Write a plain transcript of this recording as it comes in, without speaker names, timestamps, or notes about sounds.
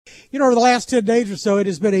Over the last 10 days or so, it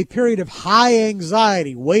has been a period of high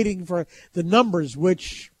anxiety, waiting for the numbers,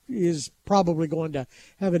 which is probably going to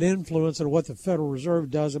have an influence on what the Federal Reserve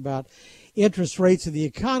does about interest rates in the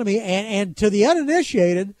economy. And to the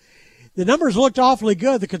uninitiated, the numbers looked awfully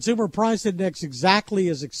good. The consumer price index exactly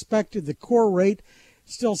as expected. The core rate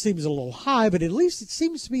still seems a little high, but at least it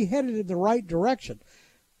seems to be headed in the right direction.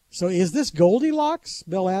 So is this Goldilocks?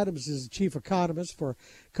 Bill Adams is the chief economist for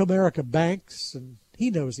Comerica Banks, and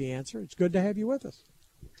he knows the answer. It's good to have you with us.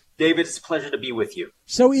 David, it's a pleasure to be with you.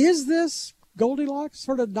 So is this Goldilocks,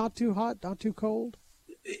 sort of not too hot, not too cold?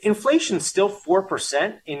 Inflation's still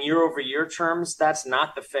 4% in year-over-year terms. That's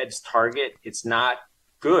not the Fed's target. It's not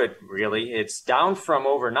good, really. It's down from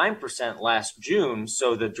over 9% last June,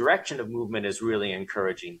 so the direction of movement is really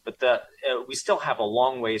encouraging. But we still have a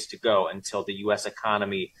long ways to go until the U.S.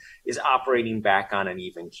 economy is operating back on an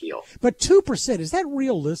even keel. But 2%, is that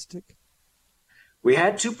realistic? We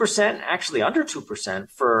had 2%, actually under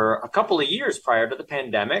 2%, for a couple of years prior to the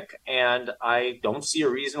pandemic, and I don't see a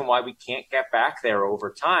reason why we can't get back there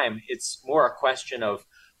over time. It's more a question of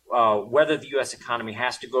whether the U.S. economy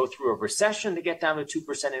has to go through a recession to get down to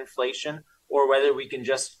 2% inflation, or whether we can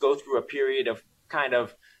just go through a period of kind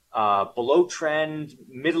of below trend,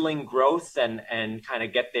 middling growth and kind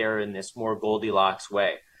of get there in this more Goldilocks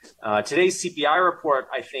way. Today's CPI report,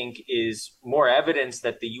 I think, is more evidence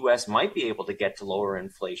that the U.S. might be able to get to lower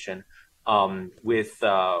inflation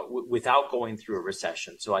without going through a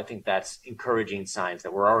recession. So I think that's encouraging signs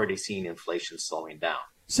that we're already seeing inflation slowing down.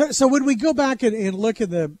 So when we go back and look at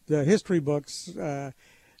the history books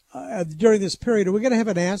during this period, are we going to have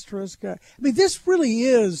an asterisk? I mean, this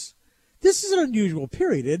is an unusual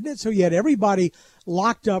period, isn't it? So you had everybody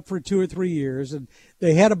locked up for 2 or 3 years, and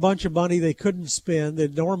they had a bunch of money they couldn't spend.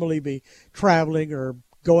 They'd normally be traveling or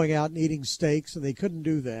going out and eating steaks, and they couldn't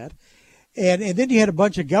do that. And then you had a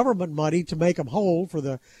bunch of government money to make them whole for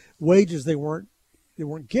the wages they weren't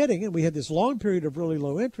getting, and we had this long period of really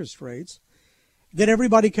low interest rates. Then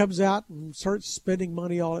everybody comes out and starts spending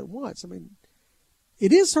money all at once. I mean,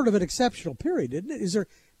 it is sort of an exceptional period, isn't it?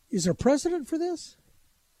 Is there precedent for this?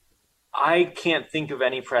 I can't think of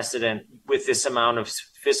any precedent with this amount of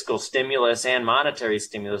fiscal stimulus and monetary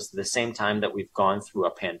stimulus at the same time that we've gone through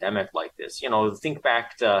a pandemic like this. Think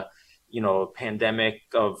back to, pandemic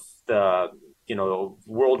of the,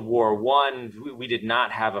 World War I. We did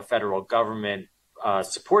not have a federal government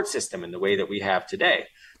support system in the way that we have today.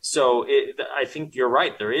 So I think you're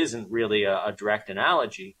right. There isn't really a direct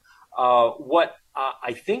analogy. What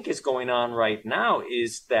I think is going on right now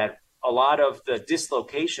is that a lot of the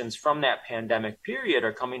dislocations from that pandemic period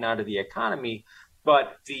are coming out of the economy.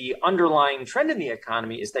 But the underlying trend in the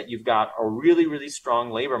economy is that you've got a really, really strong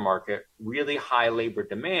labor market, really high labor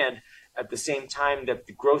demand, at the same time that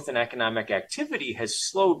the growth in economic activity has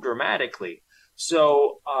slowed dramatically.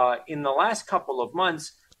 So in the last couple of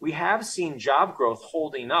months, we have seen job growth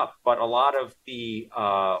holding up, but a lot of the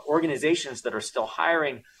organizations that are still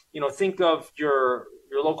hiring, think of your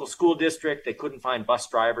local school district. They couldn't find bus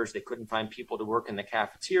drivers. They couldn't find people to work in the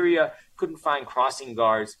cafeteria, couldn't find crossing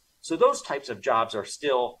guards. So those types of jobs are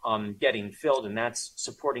still getting filled, and that's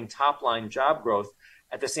supporting top line job growth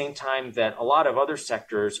at the same time that a lot of other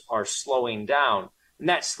sectors are slowing down. And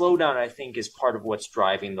that slowdown, I think, is part of what's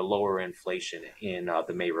driving the lower inflation in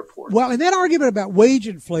the May report. Well, and that argument about wage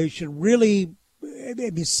inflation really,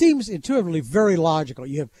 it seems intuitively very logical.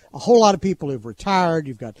 You have a whole lot of people who've retired.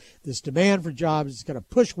 You've got this demand for jobs. It's going to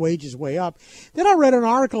push wages way up. Then I read an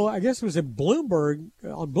article, I guess it was in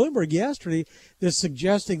on Bloomberg yesterday, that's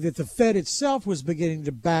suggesting that the Fed itself was beginning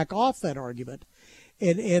to back off that argument,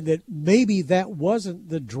 and that maybe that wasn't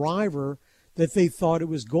the driver that they thought it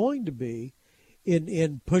was going to be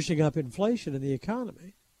in pushing up inflation in the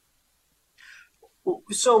economy.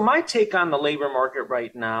 So my take on the labor market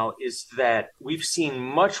right now is that we've seen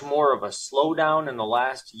much more of a slowdown in the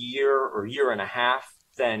last year or year and a half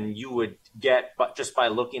than you would get just by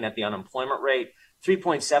looking at the unemployment rate.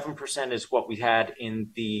 3.7% is what we had in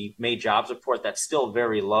the May jobs report. That's still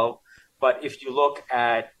very low. But if you look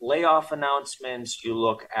at layoff announcements, you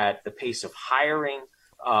look at the pace of hiring,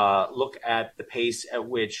 look at the pace at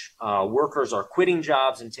which workers are quitting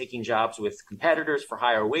jobs and taking jobs with competitors for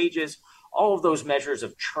higher wages, all of those measures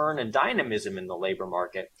of churn and dynamism in the labor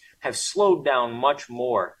market have slowed down much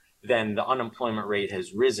more than the unemployment rate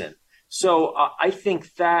has risen. So I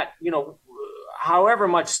think that, however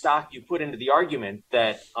much stock you put into the argument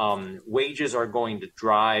that wages are going to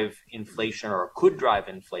drive inflation or could drive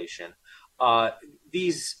inflation,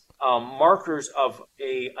 these markers of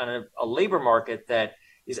a labor market that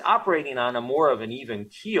is operating on a more of an even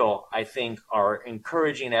keel, I think, are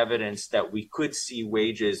encouraging evidence that we could see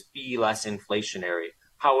wages be less inflationary,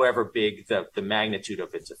 however big the magnitude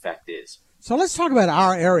of its effect is. So let's talk about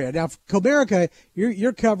our area. Now, Comerica,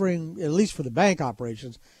 you're covering, at least for the bank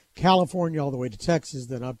operations, California all the way to Texas,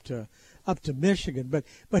 then up to Michigan.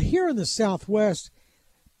 But here in the Southwest,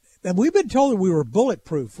 and we've been told that we were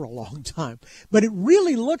bulletproof for a long time, but it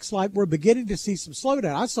really looks like we're beginning to see some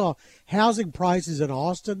slowdown. I saw housing prices in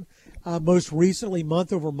Austin most recently,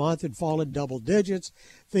 month over month, had fallen double digits.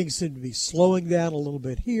 Things seem to be slowing down a little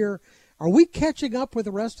bit here. Are we catching up with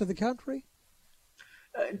the rest of the country?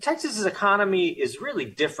 Texas's economy is really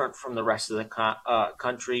different from the rest of the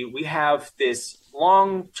country. We have this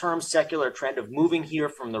long-term secular trend of moving here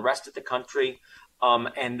from the rest of the country.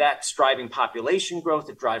 And that's driving population growth.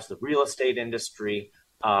 It drives the real estate industry.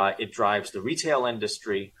 It drives the retail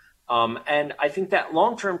industry. And I think that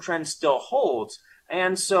long-term trend still holds.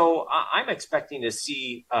 And so I'm expecting to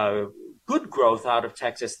see good growth out of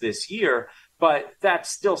Texas this year, but that's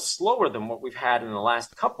still slower than what we've had in the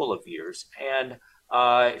last couple of years. And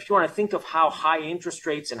if you want to think of how high interest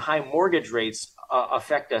rates and high mortgage rates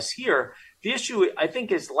affect us here, the issue, I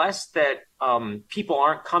think, is less that people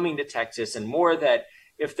aren't coming to Texas and more that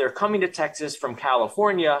if they're coming to Texas from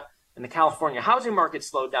California and the California housing market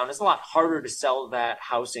slowed down, it's a lot harder to sell that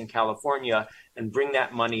house in California and bring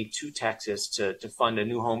that money to Texas to fund a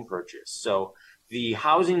new home purchase. So the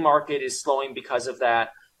housing market is slowing because of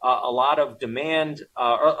that. A lot of demand,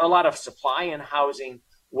 or a lot of supply in housing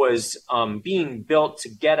was being built to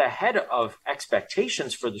get ahead of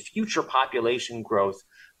expectations for the future population growth.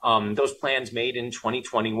 Those plans made in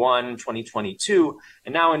 2021, 2022,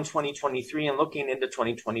 and now in 2023 and looking into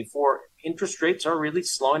 2024, interest rates are really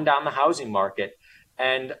slowing down the housing market.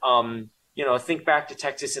 And, think back to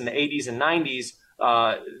Texas in the 80s and 90s,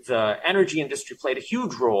 the energy industry played a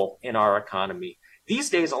huge role in our economy.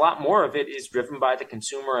 These days, a lot more of it is driven by the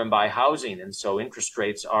consumer and by housing. And so interest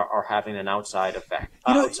rates are having an outsized effect.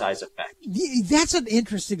 That's an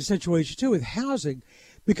interesting situation, too, with housing,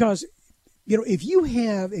 because if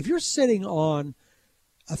you're sitting on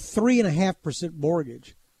a 3.5%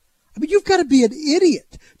 mortgage, I mean, you've got to be an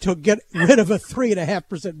idiot to get rid of a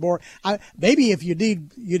 3.5% mortgage. Maybe if you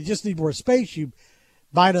just need more space, you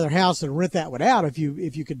buy another house and rent that one out if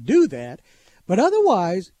you could do that. But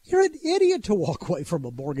otherwise, you're an idiot to walk away from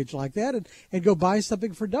a mortgage like that and go buy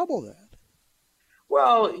something for double that.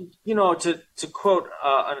 Well, to quote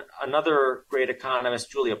another great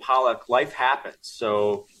economist, Julia Pollack, life happens.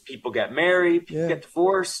 So people get married, people get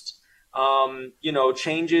divorced,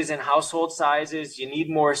 changes in household sizes, you need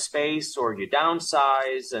more space or you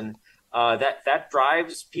downsize. And that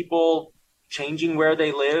drives people changing where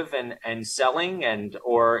they live and selling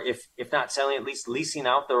or if not selling, at least leasing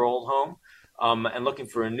out their old home and looking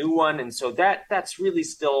for a new one. And so that's really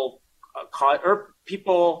still or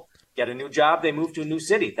people get a new job, they move to a new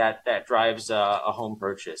city. That drives a home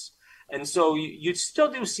purchase. And so you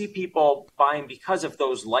still do see people buying because of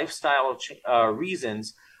those lifestyle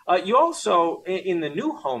reasons. You also, in the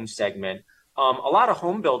new home segment, a lot of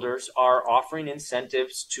home builders are offering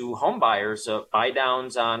incentives to home buyers, buy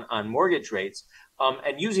downs on mortgage rates,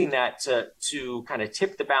 and using that to kind of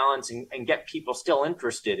tip the balance and get people still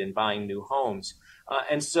interested in buying new homes.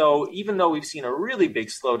 And so even though we've seen a really big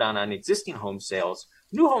slowdown on existing home sales,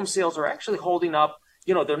 new home sales are actually holding up.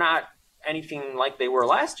 They're not anything like they were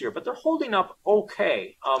last year, but they're holding up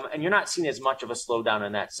okay. And you're not seeing as much of a slowdown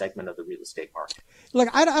in that segment of the real estate market. Look,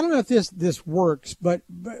 I don't know if this works, but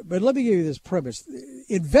let me give you this premise.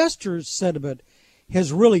 Investors' sentiment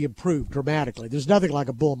has really improved dramatically. There's nothing like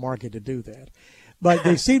a bull market to do that. But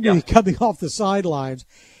they seem to be coming off the sidelines,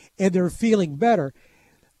 and they're feeling better.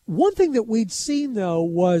 One thing that we'd seen, though,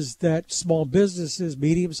 was that small businesses,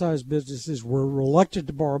 medium-sized businesses, were reluctant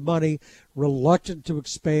to borrow money, reluctant to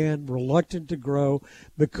expand, reluctant to grow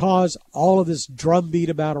because all of this drumbeat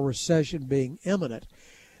about a recession being imminent.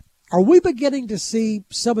 Are we beginning to see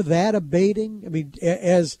some of that abating? I mean,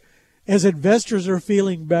 as investors are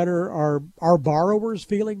feeling better, are borrowers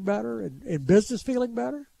feeling better and business feeling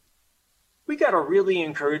better? We got a really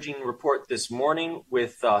encouraging report this morning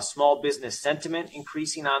with small business sentiment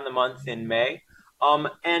increasing on the month in May.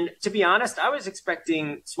 And to be honest, I was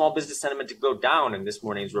expecting small business sentiment to go down in this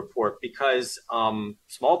morning's report because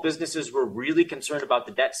small businesses were really concerned about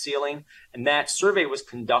the debt ceiling. And that survey was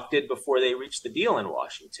conducted before they reached the deal in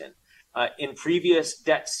Washington. In previous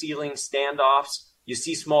debt ceiling standoffs, you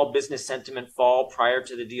see small business sentiment fall prior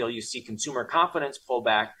to the deal. You see consumer confidence pull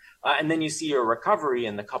back. And then you see a recovery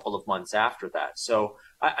in the couple of months after that. So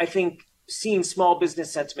I think seeing small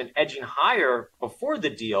business sentiment edging higher before the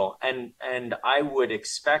deal, and I would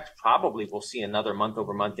expect probably we'll see another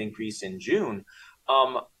month-over-month increase in June.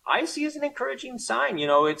 I see as an encouraging sign.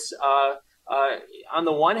 It's on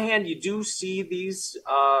the one hand, you do see these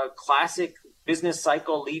classic business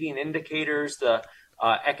cycle leading indicators, the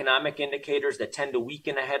economic indicators that tend to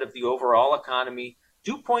weaken ahead of the overall economy,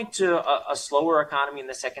 do point to a slower economy in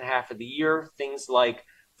the second half of the year. Things like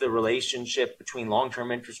the relationship between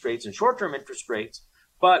long-term interest rates and short-term interest rates.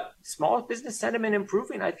 But small business sentiment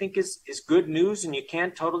improving, I think, is good news, and you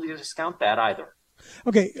can't totally discount that either.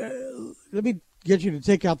 Okay, let me get you to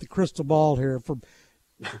take out the crystal ball here for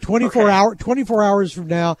 24 hours from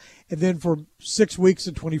now, and then for 6 weeks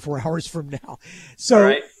and 24 hours from now. So,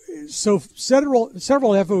 right. So several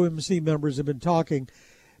FOMC members have been talking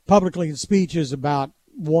publicly in speeches about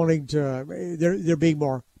wanting to there being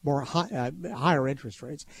higher interest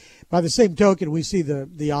rates. By the same token, we see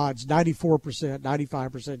the odds 94%,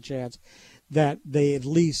 95% chance that they at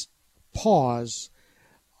least pause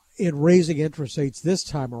in raising interest rates this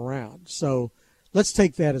time around. So let's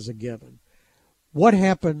take that as a given. What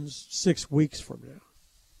happens 6 weeks from now?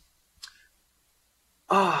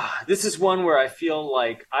 This is one where I feel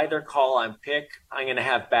like either call I'm pick, I'm going to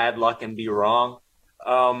have bad luck and be wrong.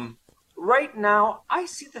 Right now, I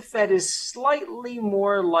see the Fed is slightly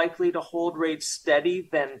more likely to hold rates steady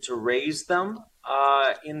than to raise them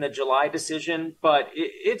in the July decision, but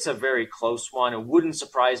it's a very close one. It wouldn't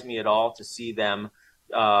surprise me at all to see them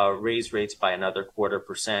raise rates by another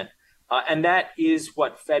 0.25%. And that is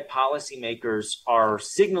what Fed policymakers are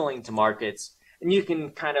signaling to markets. And you can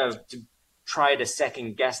kind of try to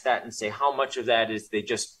second guess that and say how much of that is they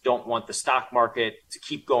just don't want the stock market to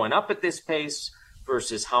keep going up at this pace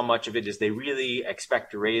versus how much of it is they really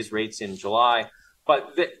expect to raise rates in July.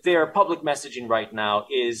 But their public messaging right now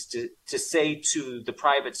is to say to the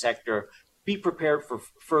private sector, be prepared for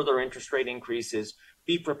further interest rate increases,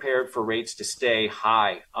 be prepared for rates to stay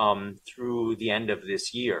high through the end of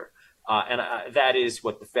this year. And that is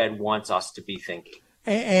what the Fed wants us to be thinking.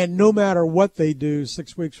 And no matter what they do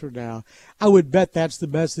 6 weeks from now, I would bet that's the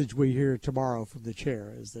message we hear tomorrow from the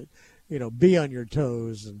chair is that, be on your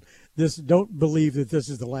toes and don't believe that this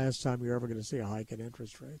is the last time you're ever going to see a hike in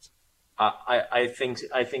interest rates. I think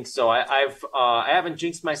so. I haven't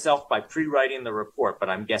jinxed myself by pre-writing the report, but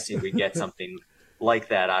I'm guessing we get something like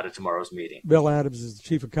that out of tomorrow's meeting. Bill Adams is the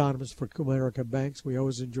chief economist for Comerica Banks. We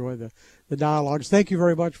always enjoy the dialogues. Thank you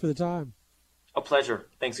very much for the time. A pleasure.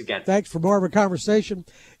 Thanks again. Thanks. For more of a conversation,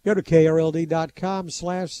 go to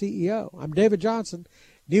krld.com/CEO. I'm David Johnson,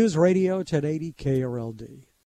 News Radio 1080 KRLD.